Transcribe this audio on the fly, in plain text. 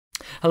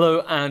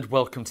Hello and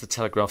welcome to the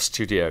Telegraph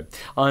studio.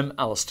 I'm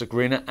Alistair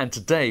Greener and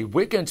today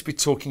we're going to be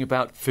talking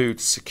about food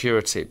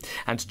security.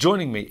 And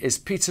joining me is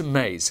Peter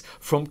Maes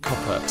from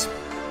Koppert.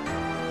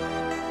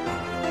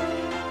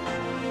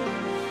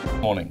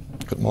 Morning.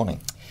 Good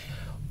morning.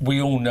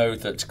 We all know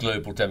that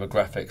global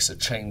demographics are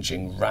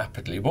changing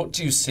rapidly. What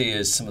do you see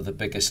as some of the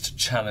biggest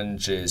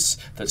challenges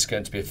that's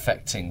going to be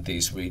affecting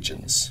these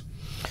regions?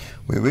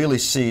 We really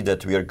see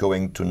that we are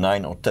going to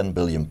 9 or 10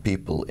 billion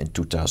people in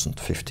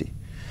 2050.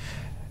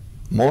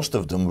 Most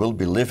of them will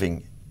be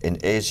living in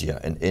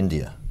Asia and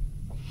India.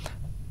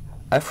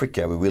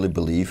 Africa, we really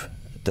believe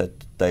that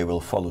they will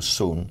follow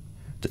soon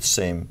the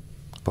same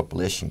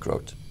population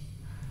growth.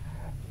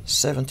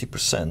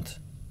 70%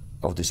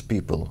 of these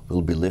people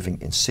will be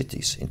living in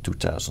cities in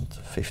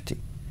 2050.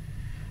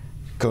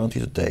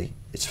 Currently today,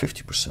 it's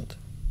 50%,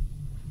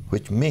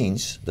 which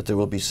means that there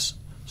will be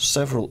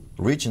several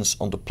regions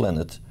on the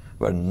planet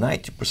where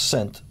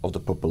 90% of the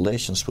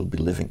populations will be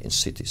living in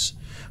cities.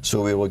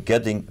 So we were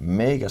getting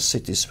mega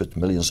cities with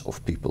millions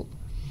of people.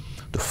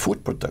 The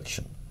food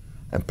production,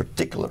 in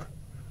particular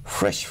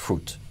fresh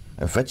fruit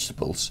and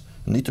vegetables,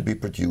 need to be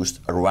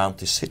produced around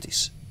these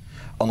cities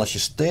on a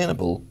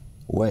sustainable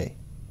way.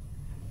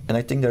 And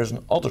I think there's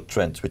another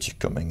trend which is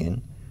coming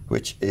in,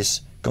 which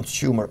is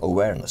consumer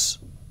awareness.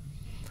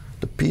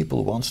 The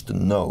people want to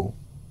know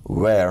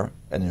where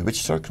and in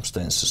which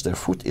circumstances their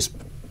food is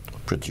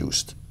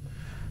produced.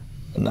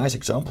 A nice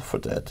example for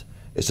that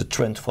is the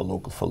trend for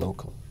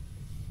local.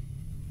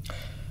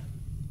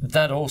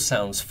 That all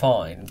sounds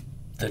fine.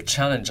 The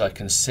challenge I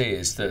can see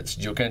is that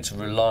you're going to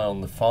rely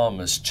on the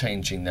farmers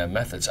changing their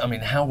methods. I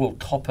mean, how will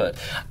Koppert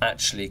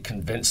actually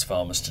convince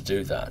farmers to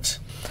do that?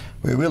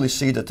 We really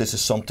see that this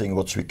is something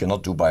which we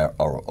cannot do by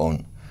our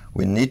own.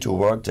 We need to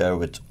work there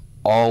with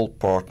all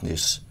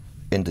partners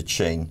in the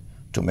chain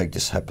to make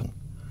this happen.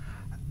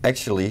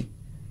 Actually,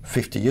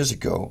 50 years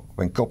ago,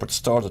 when Koppert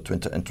started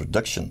with the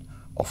introduction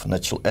of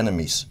natural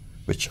enemies,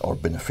 which are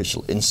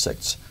beneficial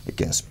insects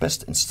against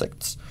pest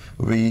insects,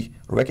 we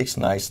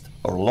recognized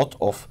a lot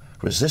of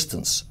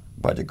resistance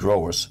by the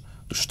growers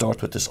to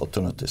start with these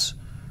alternatives.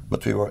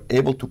 But we were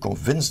able to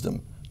convince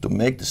them to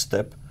make the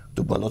step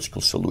to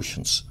biological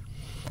solutions.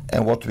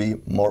 And what we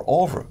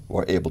moreover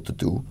were able to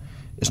do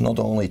is not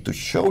only to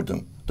show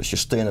them the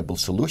sustainable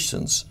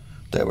solutions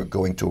they were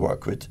going to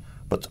work with,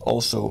 but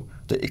also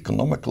the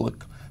economical,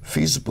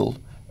 feasible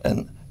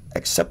and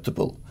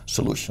acceptable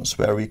solutions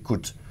where we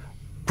could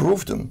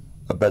prove them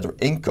a better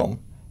income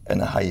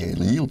and a higher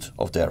yield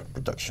of their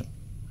production.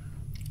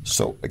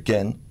 So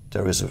again,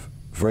 there is a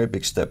very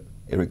big step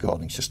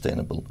regarding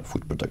sustainable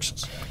food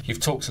productions. You've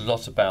talked a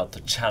lot about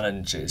the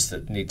challenges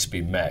that need to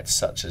be met,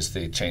 such as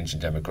the change in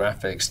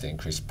demographics, the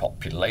increased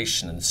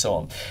population and so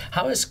on.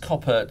 How is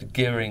Koppert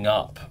gearing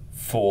up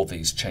for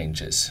these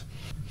changes?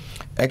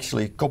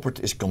 Actually, Koppert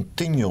is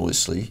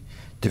continuously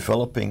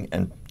developing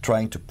and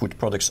trying to put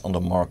products on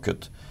the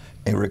market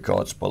in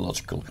regards to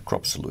biological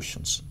crop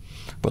solutions.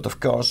 But of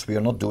course, we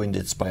are not doing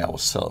this by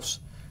ourselves.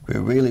 We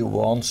really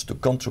want to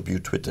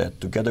contribute with that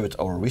together with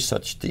our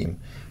research team,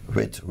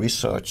 with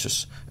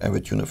researchers and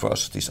with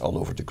universities all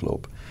over the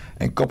globe.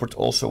 And Koppert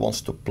also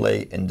wants to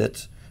play in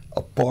that,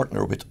 a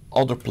partner with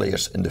other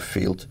players in the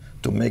field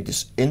to make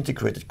this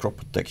integrated crop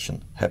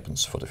protection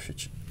happens for the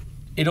future.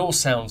 It all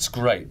sounds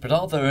great, but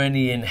are there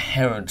any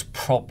inherent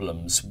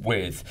problems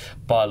with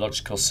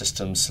biological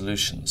system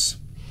solutions?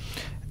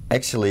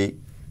 Actually,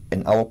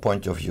 in our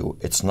point of view,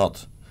 it's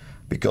not,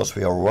 because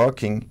we are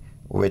working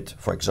with,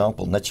 for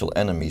example, natural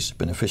enemies,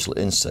 beneficial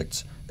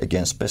insects,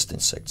 against pest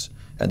insects.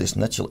 And these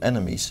natural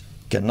enemies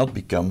cannot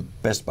become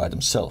pests by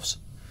themselves.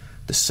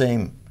 The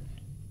same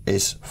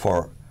is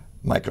for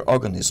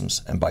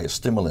microorganisms and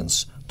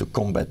biostimulants to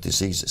combat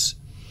diseases.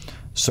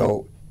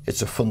 So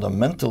it's a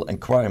fundamental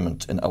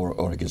requirement in our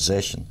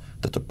organization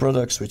that the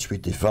products which we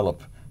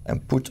develop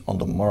and put on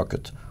the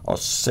market are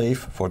safe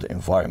for the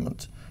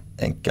environment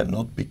and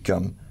cannot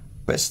become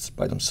pests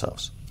by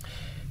themselves.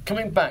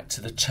 Coming back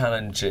to the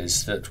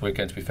challenges that we're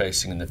going to be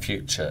facing in the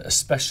future,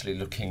 especially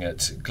looking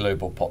at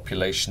global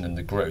population and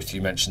the growth,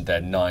 you mentioned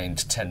there 9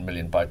 to 10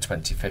 million by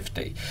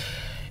 2050.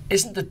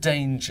 Isn't the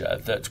danger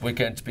that we're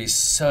going to be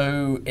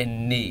so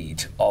in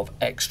need of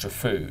extra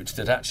food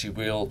that actually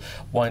we'll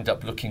wind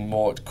up looking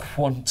more at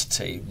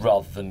quantity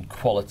rather than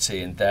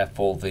quality and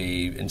therefore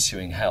the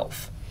ensuing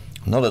health?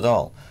 Not at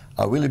all.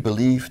 I really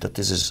believe that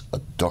this is a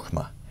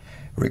dogma.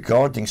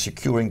 Regarding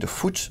securing the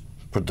food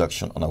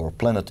production on our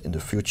planet in the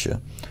future,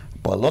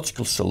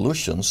 biological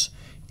solutions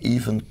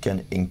even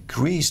can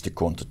increase the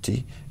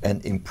quantity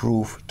and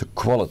improve the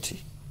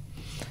quality.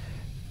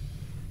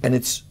 And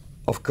it's,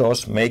 of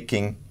course,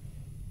 making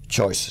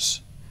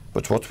choices.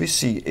 But what we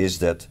see is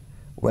that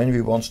when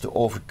we want to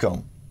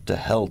overcome the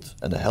health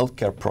and the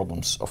healthcare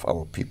problems of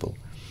our people,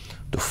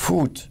 the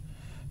food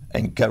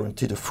and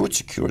guarantee the food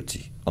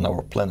security on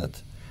our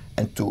planet,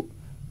 and to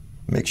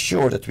make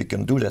sure that we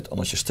can do that on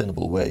a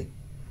sustainable way,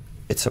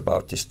 it's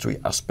about these three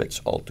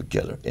aspects all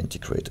together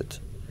integrated.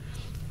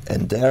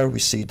 And there we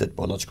see that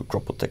biological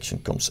crop protection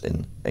comes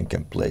in and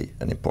can play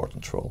an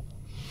important role.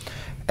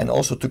 and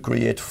also to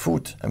create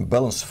food and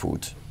balanced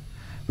food,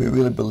 we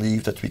really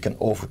believe that we can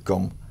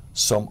overcome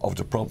some of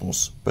the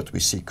problems that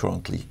we see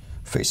currently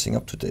facing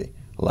up today,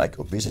 like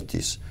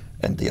obesities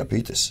and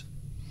diabetes.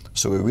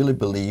 So we really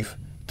believe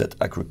that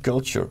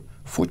agriculture,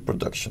 food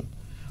production,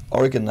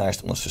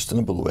 organized in a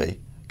sustainable way,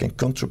 can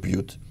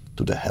contribute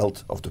to the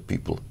health of the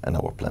people and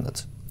our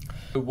planet.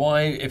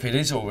 Why, if it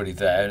is already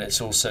there and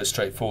it's all so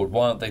straightforward,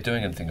 why aren't they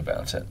doing anything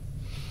about it?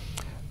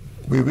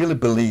 We really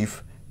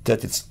believe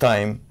that it's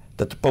time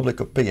that the public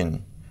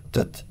opinion,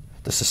 that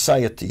the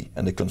society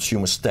and the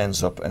consumer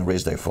stands up and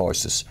raise their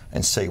voices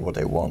and say what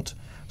they want,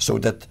 so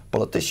that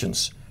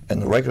politicians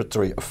and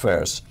regulatory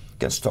affairs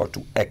can start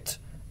to act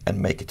and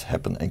make it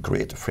happen and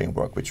create a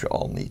framework which we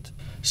all need.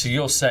 So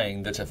you're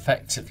saying that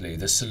effectively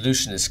the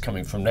solution is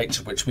coming from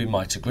nature, which we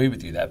might agree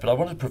with you there, but I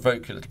want to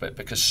provoke you a little bit,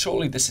 because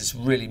surely this is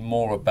really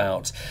more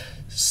about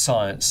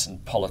science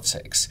and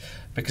politics,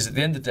 because at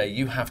the end of the day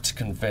you have to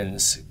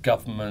convince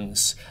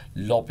governments,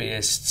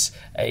 lobbyists,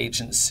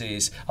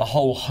 agencies, a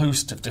whole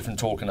host of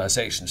different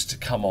organisations to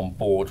come on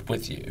board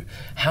with you.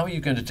 How are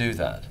you going to do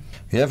that?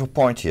 You have a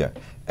point here.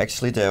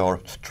 Actually, there are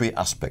three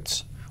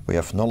aspects. We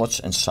have knowledge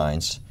and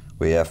science,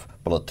 we have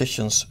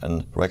politicians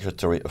and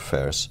regulatory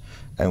affairs,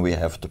 and we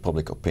have the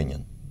public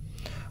opinion.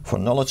 For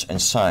knowledge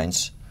and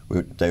science,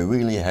 they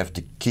really have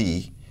the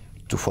key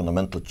to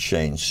fundamental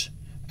change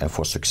and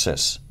for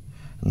success.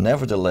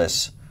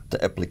 Nevertheless,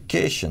 the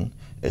application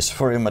is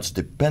very much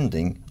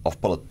depending of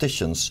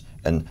politicians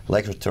and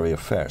regulatory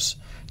affairs.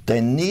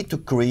 They need to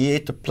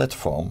create a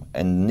platform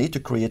and need to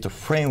create a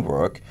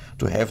framework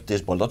to have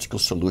these biological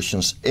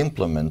solutions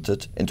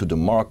implemented into the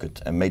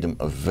market and make them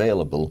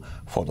available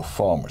for the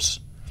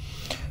farmers.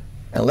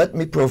 And let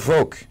me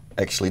provoke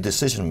actually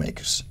decision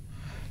makers.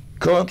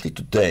 Currently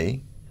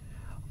today,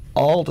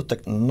 all the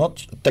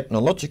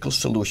technological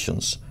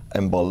solutions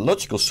and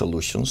biological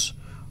solutions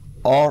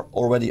are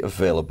already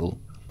available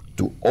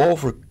to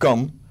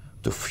overcome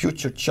the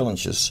future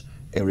challenges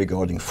in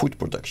regarding food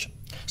production.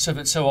 So if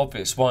it's so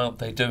obvious, why aren't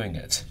they doing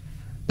it?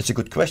 It's a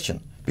good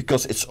question,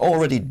 because it's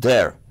already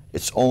there.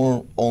 It's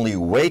only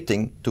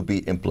waiting to be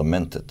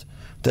implemented.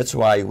 That's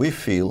why we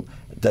feel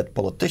that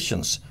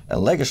politicians and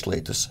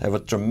legislators have a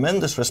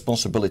tremendous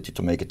responsibility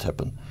to make it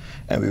happen.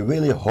 And we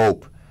really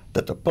hope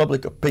that the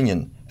public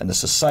opinion and the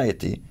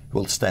society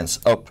will stand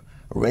up,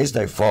 raise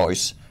their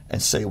voice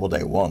and say what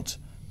they want,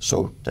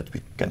 so that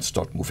we can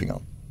start moving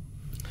on.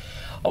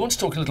 I want to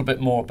talk a little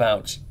bit more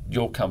about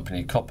your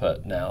company,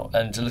 Koppert, now,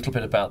 and a little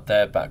bit about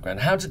their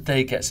background. How did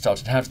they get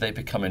started? How did they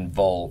become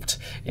involved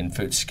in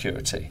food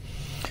security?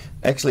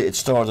 Actually, it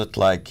started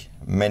like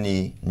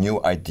many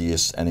new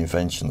ideas and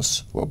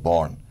inventions were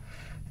born.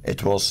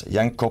 It was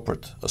Jan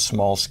Koppert, a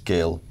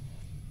small-scale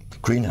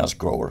greenhouse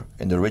grower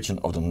in the region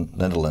of the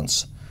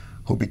Netherlands,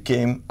 who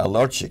became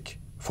allergic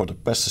for the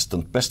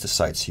persistent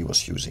pesticides he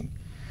was using.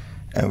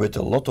 And with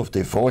a lot of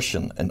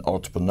devotion and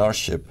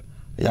entrepreneurship,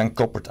 Jan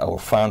Koppert, our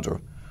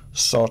founder,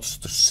 sought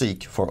to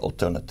seek for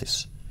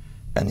alternatives.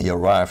 And he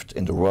arrived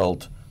in the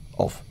world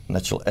of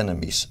natural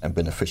enemies and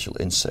beneficial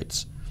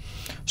insects.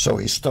 So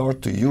he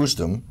started to use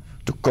them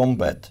to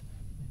combat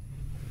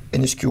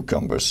in his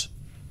cucumbers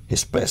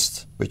his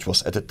pest, which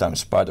was at the time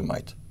spider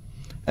mite.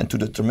 And to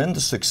the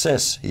tremendous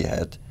success he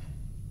had,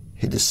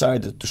 he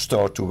decided to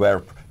start to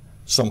wear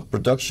some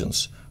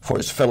productions for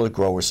his fellow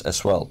growers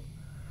as well.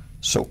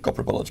 So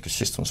Koppert Biological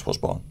Systems was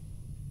born.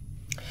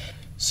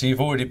 So you've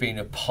already been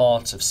a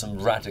part of some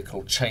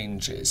radical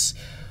changes.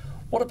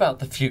 What about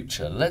the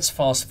future? Let's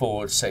fast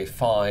forward, say,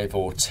 5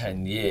 or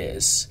 10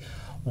 years.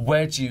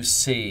 Where do you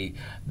see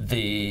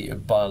the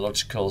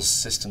biological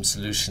system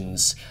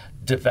solutions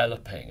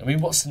developing? I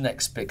mean, what's the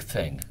next big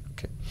thing?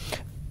 Okay.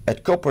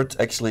 At Koppert,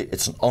 actually,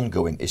 it's an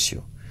ongoing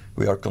issue.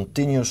 We are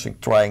continuously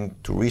trying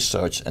to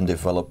research and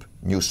develop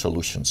new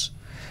solutions.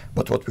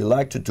 But what we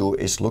like to do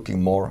is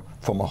looking more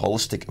from a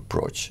holistic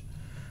approach,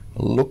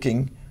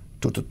 looking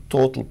to the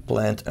total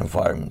plant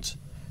environment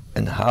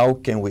and how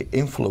can we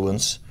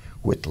influence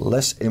with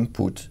less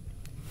input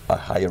a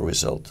higher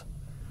result,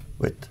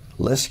 with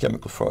less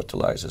chemical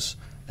fertilizers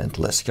and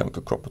less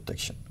chemical crop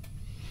protection.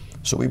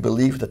 So we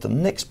believe that the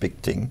next big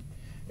thing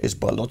is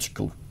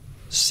biological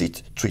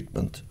seed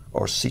treatment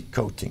or seed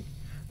coating,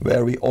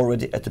 where we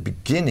already at the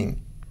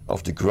beginning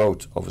of the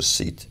growth of a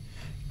seed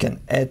can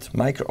add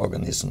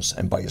microorganisms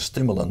and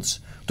biostimulants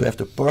to have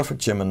the perfect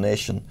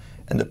germination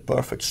and the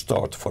perfect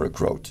start for a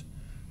growth.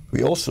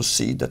 We also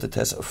see that it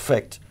has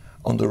effect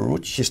on the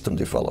root system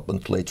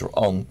development later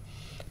on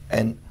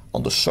and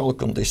on the soil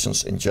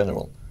conditions in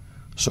general.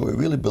 So we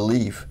really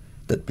believe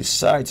that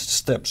besides the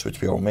steps which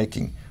we are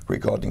making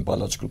regarding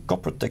biological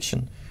crop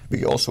protection,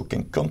 we also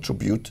can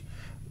contribute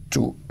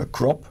to a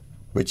crop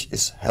which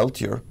is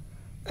healthier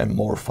and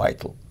more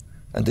vital.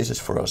 And this is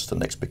for us the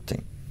next big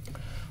thing.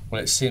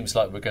 Well, it seems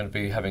like we're going to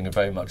be having a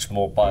very much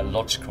more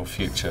biological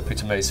future.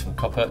 Peter Maes from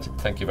Koppert,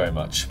 thank you very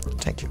much.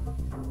 Thank you.